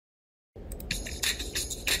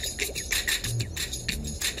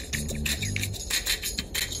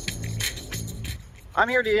I'm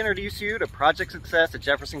here to introduce you to Project Success at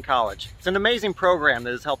Jefferson College. It's an amazing program that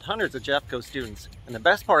has helped hundreds of Jeffco students, and the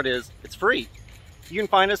best part is, it's free. You can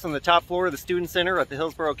find us on the top floor of the Student Center at the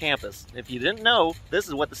Hillsborough campus. If you didn't know, this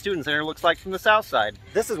is what the Student Center looks like from the south side.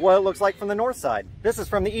 This is what it looks like from the north side. This is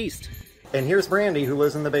from the east. And here's Brandy, who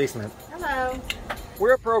lives in the basement. Hello.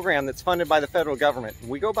 We're a program that's funded by the federal government.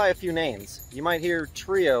 We go by a few names. You might hear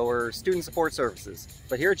TRIO or Student Support Services.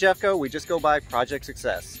 But here at Jeffco, we just go by Project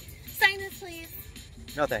Success. Sign this, please.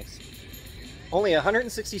 No thanks. Only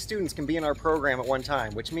 160 students can be in our program at one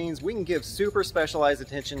time, which means we can give super specialized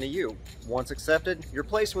attention to you. Once accepted, you're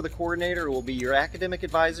placed with a coordinator who will be your academic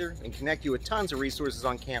advisor and connect you with tons of resources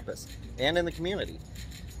on campus and in the community.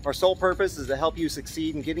 Our sole purpose is to help you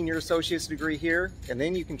succeed in getting your associate's degree here, and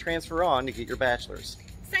then you can transfer on to get your bachelor's.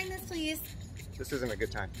 Sign this, please. This isn't a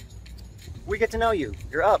good time. We get to know you,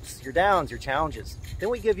 your ups, your downs, your challenges. Then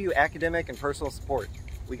we give you academic and personal support.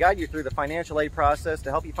 We guide you through the financial aid process to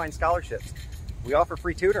help you find scholarships. We offer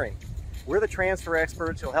free tutoring. We're the transfer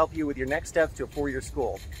experts who'll help you with your next steps to a four-year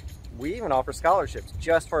school. We even offer scholarships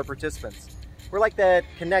just for our participants. We're like that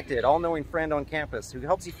connected, all-knowing friend on campus who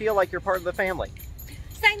helps you feel like you're part of the family.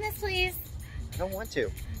 Sign this, please. I don't want to.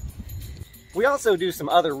 We also do some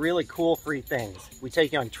other really cool free things. We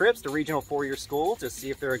take you on trips to regional four-year schools to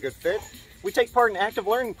see if they're a good fit. We take part in active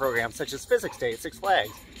learning programs such as Physics Day at Six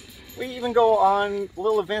Flags. We even go on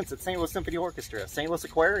little events at St. Louis Symphony Orchestra, St. Louis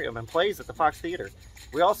Aquarium, and plays at the Fox Theater.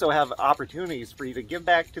 We also have opportunities for you to give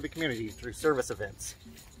back to the community through service events.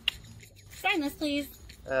 Sign this, please.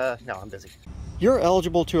 No, I'm busy. You're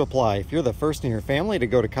eligible to apply if you're the first in your family to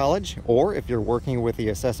go to college, or if you're working with the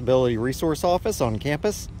Accessibility Resource Office on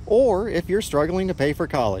campus, or if you're struggling to pay for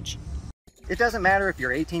college. It doesn't matter if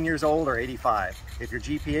you're 18 years old or 85, if your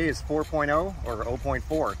GPA is 4.0 or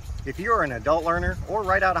 0.4, if you are an adult learner or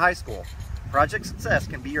right out of high school. Project Success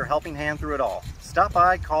can be your helping hand through it all. Stop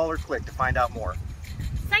by, call, or click to find out more.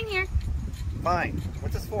 Sign here. Fine.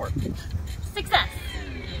 What's this for? Success.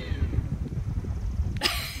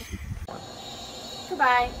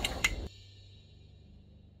 Goodbye.